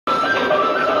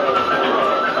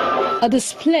a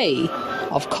display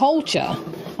of culture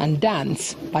and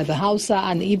dance by the Hausa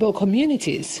and Igbo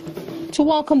communities to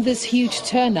welcome this huge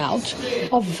turnout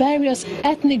of various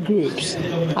ethnic groups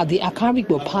at the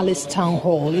Akarigbo Palace Town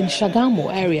Hall in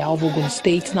Shagamu area of Ogun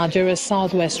State, Nigeria's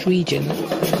southwest region.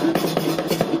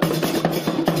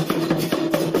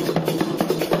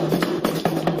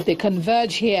 They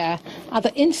converge here at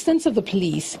the instance of the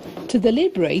police to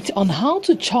deliberate on how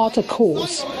to chart a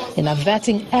course in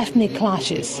averting ethnic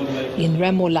clashes in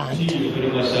Remo land.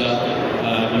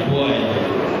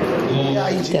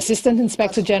 The Assistant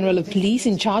Inspector General of Police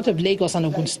in charge of Lagos and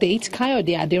Ogun State,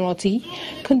 Kayode Aderoti,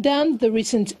 condemned the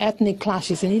recent ethnic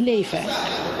clashes in Ile-Ife.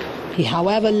 He,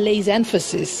 however, lays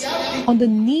emphasis on the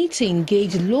need to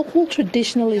engage local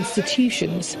traditional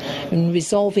institutions in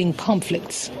resolving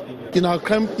conflicts. In our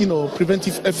crime,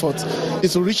 preventive efforts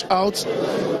is to reach out,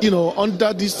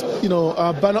 under this,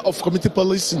 banner of community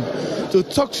policing, to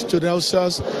talk to the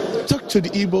Hausas, talk to the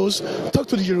Igbos, talk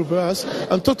to the Yorubas,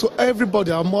 and talk to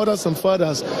everybody, our mothers and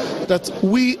fathers, that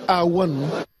we are one.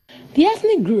 The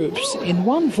ethnic groups, in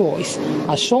one voice,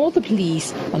 assure the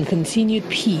police on continued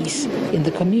peace in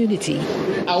the community.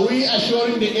 Are we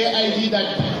assuring the AIG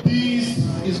that peace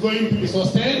is going to be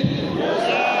sustained?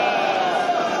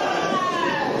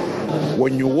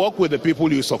 When you work with the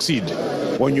people, you succeed.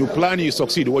 When you plan, you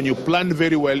succeed. When you plan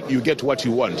very well, you get what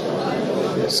you want.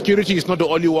 Security is not the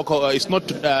only work. It's not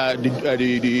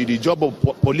the job of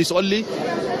police only.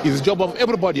 It's the job of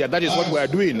everybody, and that is what we are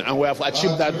doing, and we have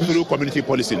achieved that through community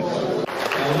policing. I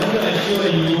want to assure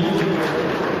you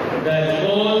that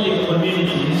all the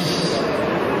communities,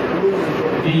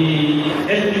 the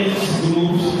ethnic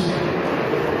groups,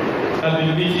 have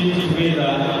been meeting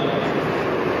together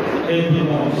every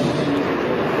month.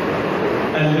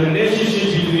 And the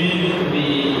relationship between the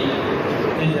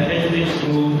inter-ethnic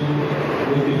group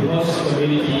with the host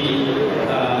community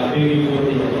are very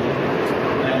important,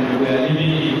 and we are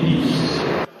living in peace.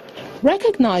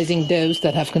 Recognizing those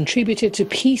that have contributed to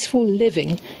peaceful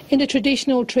living in the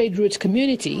traditional trade route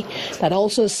community that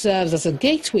also serves as a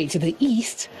gateway to the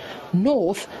east,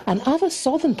 north and other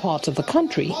southern parts of the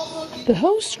country, the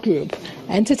host group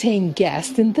entertained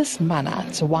guests in this manner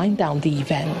to wind down the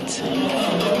event.